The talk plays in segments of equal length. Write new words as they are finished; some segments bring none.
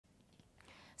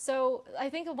So I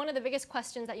think one of the biggest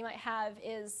questions that you might have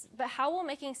is, but how will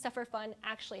making stuff for fun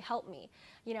actually help me?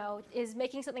 You know, is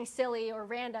making something silly or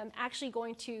random actually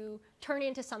going to turn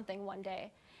into something one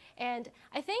day? And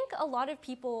I think a lot of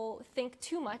people think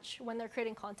too much when they're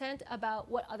creating content about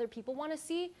what other people want to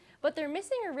see, but they're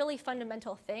missing a really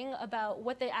fundamental thing about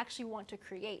what they actually want to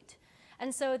create.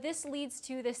 And so this leads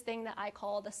to this thing that I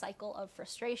call the cycle of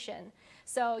frustration.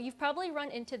 So you've probably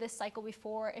run into this cycle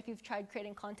before if you've tried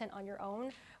creating content on your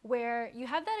own, where you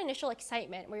have that initial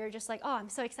excitement where you're just like, oh, I'm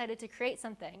so excited to create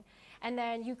something. And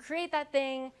then you create that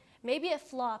thing, maybe it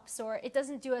flops or it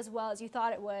doesn't do as well as you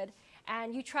thought it would.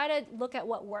 And you try to look at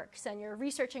what works, and you're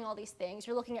researching all these things.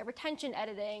 You're looking at retention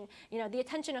editing, you know, the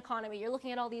attention economy. You're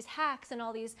looking at all these hacks and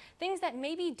all these things that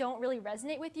maybe don't really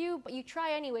resonate with you, but you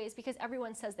try anyways because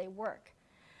everyone says they work.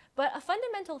 But a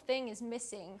fundamental thing is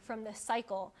missing from this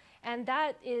cycle, and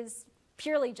that is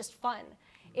purely just fun.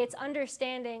 It's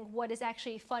understanding what is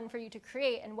actually fun for you to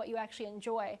create and what you actually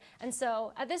enjoy. And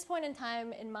so at this point in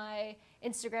time in my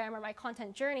Instagram or my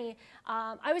content journey,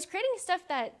 I was creating stuff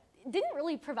that didn't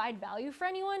really provide value for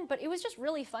anyone, but it was just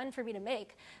really fun for me to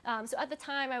make. So at the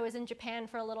time I was in Japan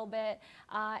for a little bit,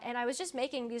 and I was just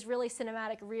making these really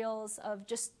cinematic reels of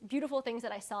just beautiful things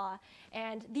that I saw.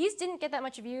 And these didn't get that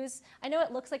much views. I know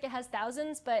it looks like it has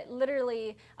thousands, but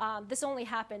literally this only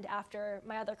happened after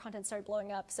my other content started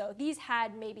blowing up. So these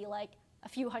had maybe like a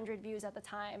few hundred views at the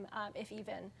time, if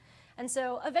even. And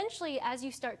so eventually, as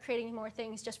you start creating more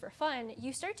things just for fun,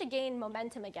 you start to gain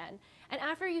momentum again. And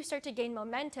after you start to gain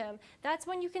momentum, that's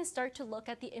when you can start to look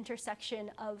at the intersection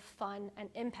of fun and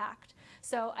impact.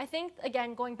 So I think,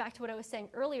 again, going back to what I was saying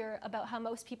earlier about how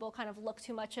most people kind of look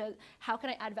too much at how can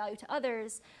I add value to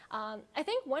others, I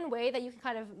think one way that you can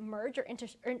kind of merge or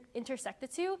intersect the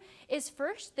two is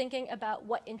first thinking about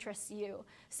what interests you.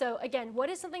 So again, what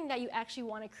is something that you actually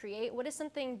want to create? What is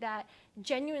something that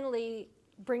genuinely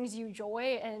brings you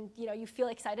joy and you feel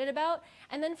excited about,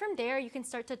 and then from there you can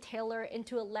start to tailor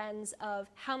into a lens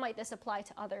of how might this apply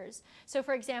to others. So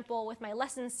for example, with my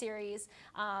lessons series,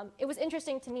 it was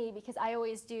interesting to me because I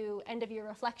always do end of year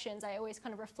reflections. I always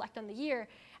kind of reflect on the year,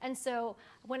 and so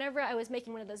whenever I was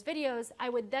making one of those videos, I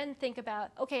would then think about,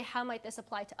 okay, how might this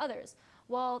apply to others?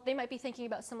 Well, they might be thinking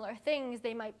about similar things.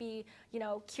 They might be,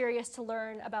 curious to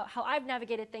learn about how I've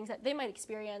navigated things that they might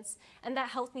experience, and that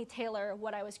helped me tailor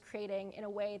what I was creating in a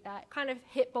way that kind of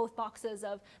hit both boxes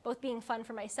of both being fun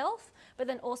for myself, but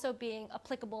then also being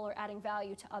applicable or adding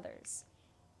value to others.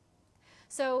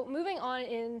 So moving on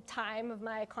in time of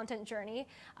my content journey,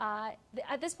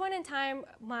 at this point in time,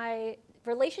 my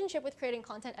relationship with creating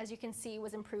content, as you can see,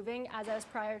 was improving as I was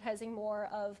prioritizing more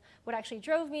of what actually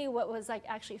drove me, what was like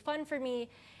actually fun for me.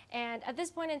 And at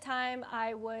this point in time,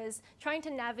 I was trying to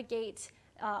navigate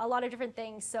a lot of different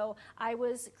things. So I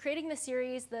was creating the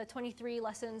series, the 23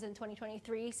 Lessons in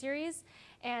 2023 series,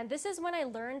 and this is when I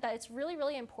learned that it's really,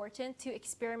 really important to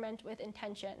experiment with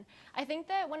intention. I think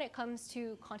that when it comes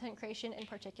to content creation in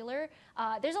particular,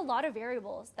 there's a lot of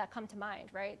variables that come to mind,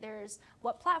 right? There's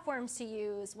what platforms to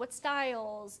use, what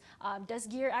styles, does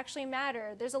gear actually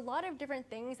matter? There's a lot of different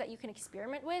things that you can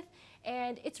experiment with,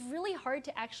 and it's really hard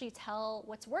to actually tell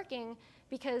what's working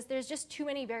because there's just too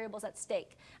many variables at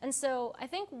stake. And so I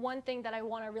think one thing that I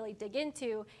want to really dig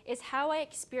into is how I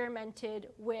experimented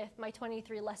with my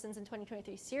 23 Lessons in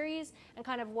 2023 series and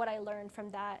kind of what I learned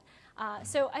from that.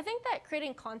 So I think that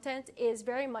creating content is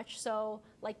very much so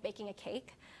like baking a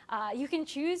cake. You can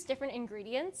choose different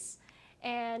ingredients,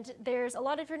 and there's a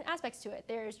lot of different aspects to it.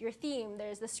 There's your theme,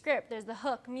 there's the script, there's the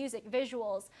hook, music,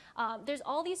 visuals. There's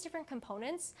all these different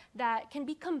components that can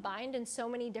be combined in so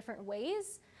many different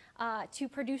ways to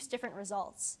produce different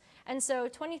results. And so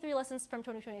 23 Lessons from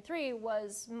 2023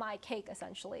 was my cake,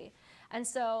 essentially. And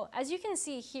so as you can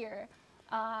see here,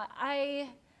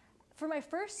 for my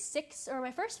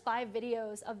first 5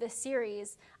 videos of this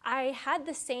series, I had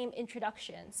the same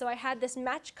introduction. So I had this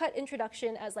match cut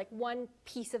introduction as like one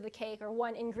piece of the cake or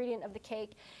one ingredient of the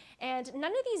cake. And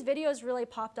none of these videos really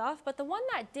popped off, but the one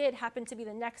that did happened to be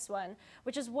the next one,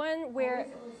 which is one where,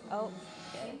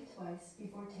 Think twice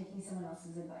before taking someone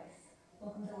else's advice.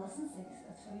 Welcome to Lesson 6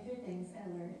 of 23 Things I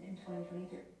Learned in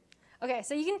 2023. Okay,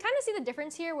 so you can kind of see the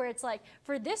difference here where it's like,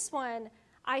 for this one,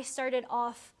 I started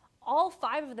off all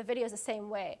 5 of the videos the same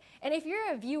way. And if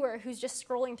you're a viewer who's just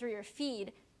scrolling through your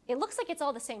feed, it looks like it's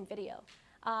all the same video.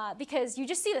 because you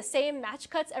just see the same match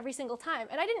cuts every single time.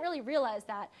 And I didn't really realize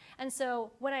that. And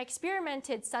so when I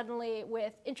experimented suddenly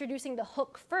with introducing the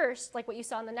hook first, like what you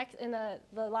saw in the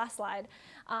last slide,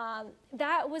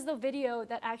 that was the video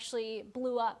that actually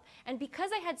blew up. And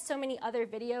because I had so many other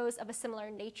videos of a similar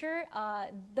nature,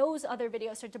 those other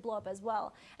videos started to blow up as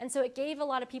well. And so it gave a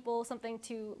lot of people something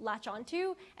to latch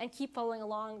onto and keep following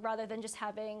along, rather than just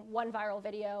having one viral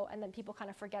video and then people kind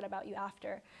of forget about you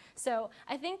after. So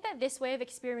I think that this way of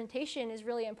experimentation is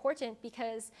really important,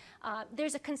 because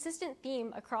there's a consistent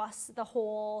theme across the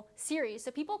whole series.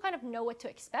 So people kind of know what to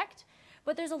expect,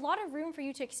 but there's a lot of room for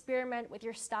you to experiment with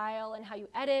your style and how you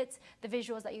edit, the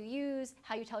visuals that you use,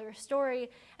 how you tell your story.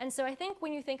 And so I think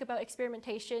when you think about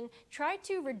experimentation, try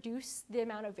to reduce the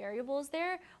amount of variables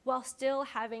there while still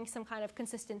having some kind of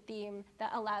consistent theme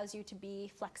that allows you to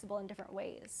be flexible in different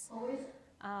ways.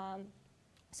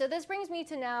 So this brings me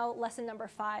to now lesson number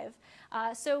 5.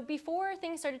 So before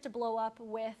things started to blow up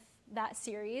with that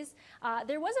series,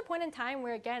 there was a point in time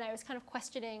where, again, I was kind of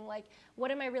questioning, like,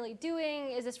 what am I really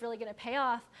doing? Is this really going to pay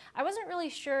off? I wasn't really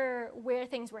sure where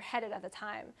things were headed at the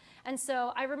time. And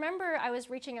so I remember I was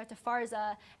reaching out to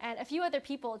Farza and a few other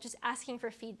people, just asking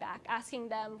for feedback, asking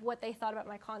them what they thought about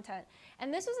my content.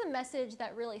 And this was a message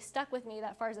that really stuck with me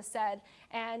that Farza said.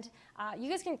 And you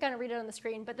guys can kind of read it on the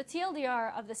screen, but the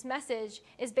TLDR of this message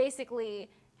is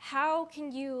basically, how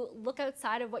can you look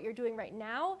outside of what you're doing right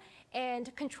now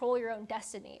and control your own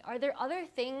destiny? Are there other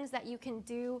things that you can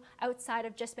do outside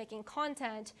of just making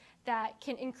content that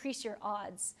can increase your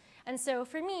odds? And so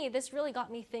for me, this really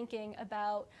got me thinking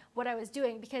about what I was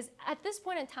doing, because at this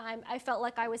point in time, I felt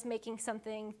like I was making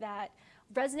something that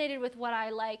resonated with what I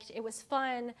liked. It was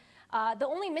fun. The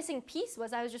only missing piece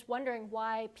was I was just wondering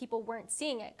why people weren't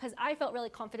seeing it, because I felt really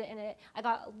confident in it. I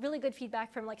got really good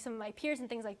feedback from like some of my peers and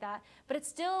things like that, but it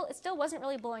still wasn't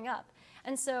really blowing up.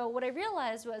 And so what I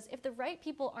realized was, if the right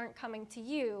people aren't coming to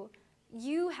you,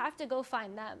 you have to go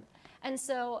find them. And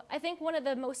so I think one of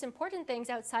the most important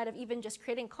things outside of even just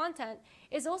creating content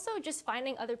is also just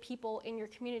finding other people in your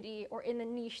community or in the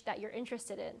niche that you're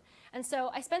interested in. And so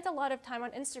I spent a lot of time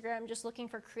on Instagram just looking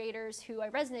for creators who I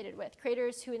resonated with,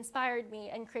 creators who inspired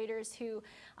me, and creators who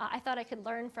I thought I could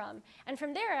learn from. And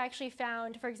from there, I actually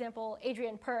found, for example,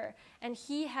 Adrian Purr. And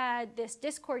he had this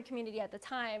Discord community at the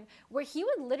time where he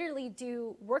would literally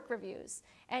do work reviews.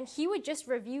 And he would just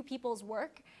review people's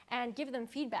work and give them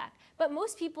feedback. But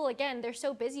most people, again, they're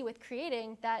so busy with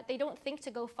creating that they don't think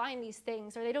to go find these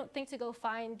things, or they don't think to go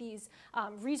find these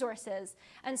resources.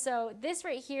 And so this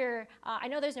right here, I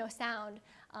know there's no sound,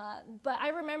 but I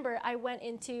remember I went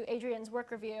into Adrian's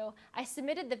work review. I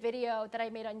submitted the video that I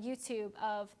made on YouTube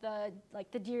of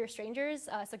the Dear Strangers,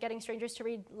 so getting strangers to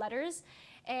read letters.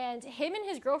 And him and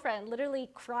his girlfriend literally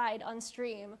cried on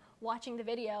stream watching the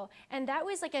video. And that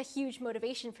was like a huge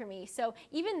motivation for me. So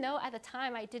even though at the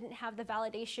time I didn't have the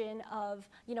validation of,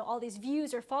 you know, all these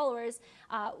views or followers,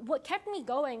 what kept me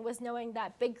going was knowing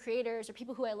that big creators or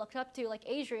people who I looked up to, like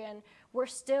Adrian, were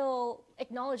still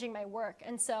acknowledging my work.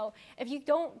 And so if you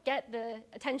don't get the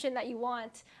attention that you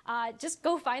want, just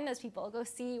go find those people, go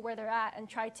see where they're at, and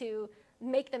try to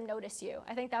make them notice you.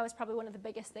 I think that was probably one of the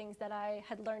biggest things that I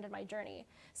had learned in my journey.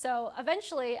 So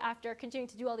eventually, after continuing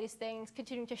to do all these things,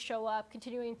 continuing to show up,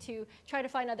 continuing to try to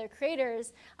find other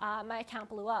creators, my account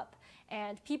blew up.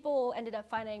 And people ended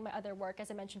up finding my other work, as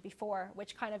I mentioned before,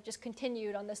 which kind of just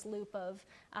continued on this loop of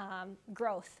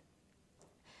growth.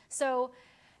 So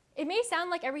it may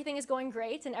sound like everything is going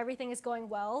great and everything is going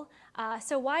well.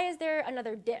 So why is there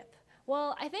another dip?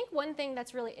 Well, I think one thing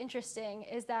that's really interesting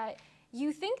is that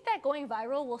you think that going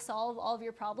viral will solve all of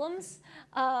your problems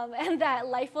and that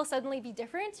life will suddenly be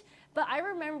different. But I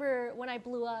remember when I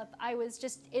blew up, I was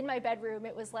just in my bedroom.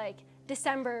 It was like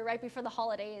December, right before the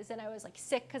holidays, and I was like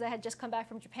sick because I had just come back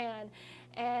from Japan.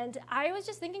 And I was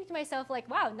just thinking to myself, like,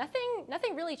 wow,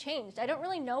 nothing really changed. I don't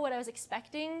really know what I was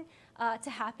expecting to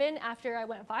happen after I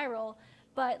went viral.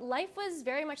 But life was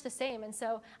very much the same. And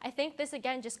so I think this,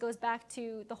 again, just goes back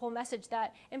to the whole message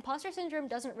that imposter syndrome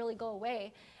doesn't really go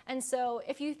away. And so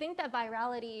if you think that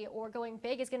virality or going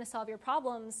big is going to solve your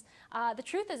problems, the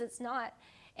truth is it's not.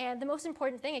 And the most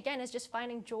important thing, again, is just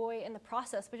finding joy in the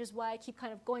process, which is why I keep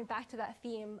kind of going back to that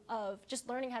theme of just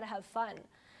learning how to have fun.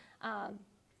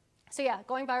 So yeah,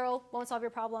 going viral won't solve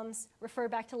your problems. Refer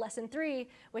back to lesson 3,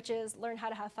 which is learn how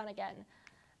to have fun again.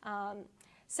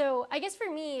 So I guess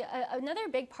for me, another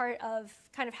big part of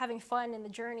kind of having fun in the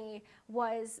journey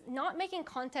was not making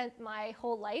content my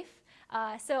whole life.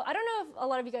 So I don't know if a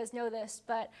lot of you guys know this,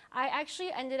 but I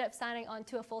actually ended up signing on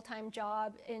to a full-time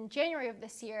job in January of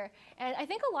this year. And I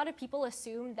think a lot of people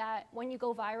assume that when you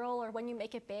go viral or when you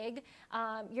make it big,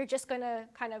 you're just going to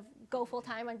kind of go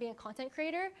full-time on being a content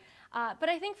creator. But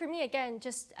I think for me, again,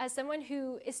 just as someone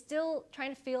who is still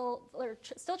trying to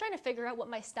figure out what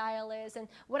my style is and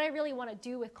what I really want to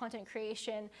do with content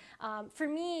creation, for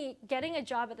me, getting a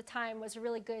job at the time was a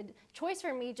really good choice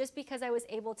for me, just because I was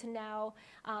able to now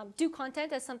do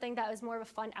content as something that was more of a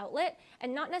fun outlet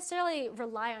and not necessarily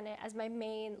rely on it as my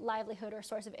main livelihood or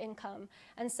source of income.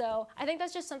 And so I think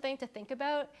that's just something to think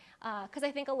about, because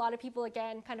I think a lot of people,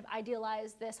 again, kind of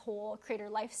idealize this whole creator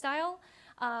lifestyle.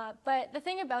 But the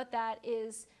thing about that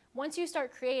is, once you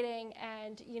start creating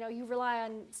and you rely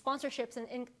on sponsorships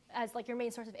and as like your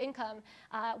main source of income,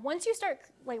 once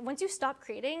you stop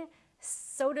creating,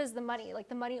 so does the money. Like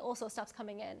the money also stops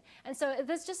coming in. And so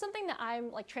that's just something that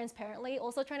I'm like transparently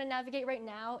also trying to navigate right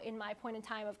now in my point in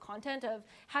time of content of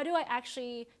how do I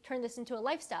actually turn this into a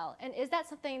lifestyle? And is that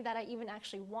something that I even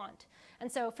actually want?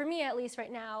 And so for me, at least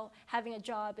right now, having a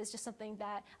job is just something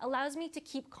that allows me to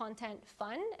keep content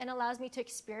fun and allows me to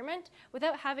experiment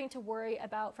without having to worry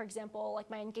about, for example, like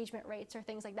my engagement rates or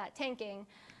things like that tanking.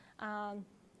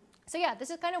 So yeah, this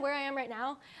is kind of where I am right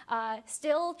now.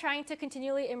 Still trying to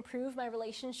continually improve my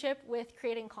relationship with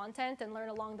creating content and learn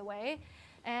along the way.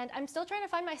 And I'm still trying to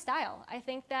find my style. I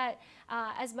think that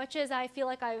as much as I feel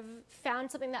like I've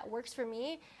found something that works for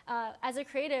me, as a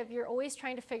creative, you're always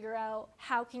trying to figure out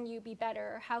how can you be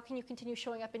better, how can you continue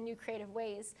showing up in new creative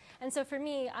ways. And so for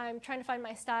me, I'm trying to find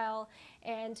my style.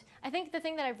 And I think the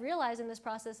thing that I've realized in this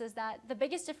process is that the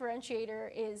biggest differentiator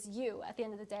is you at the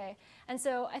end of the day. And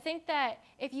so I think that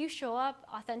if you show up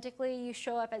authentically, you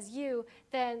show up as you,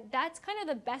 then that's kind of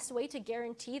the best way to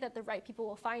guarantee that the right people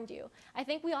will find you. I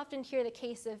think we often hear the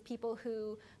case of people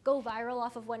who go viral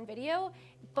off of one video,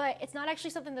 but it's not actually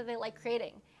something that they like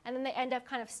creating. And then they end up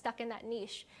kind of stuck in that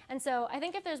niche. And so I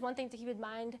think if there's one thing to keep in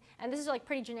mind, and this is like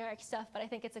pretty generic stuff, but I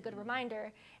think it's a good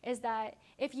reminder, is that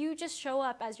if you just show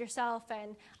up as yourself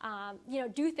and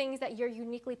do things that you're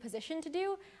uniquely positioned to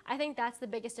do, I think that's the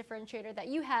biggest differentiator that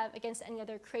you have against any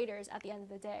other creators at the end of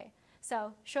the day.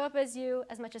 So show up as you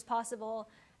as much as possible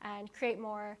and create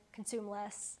more, consume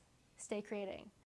less, stay creating.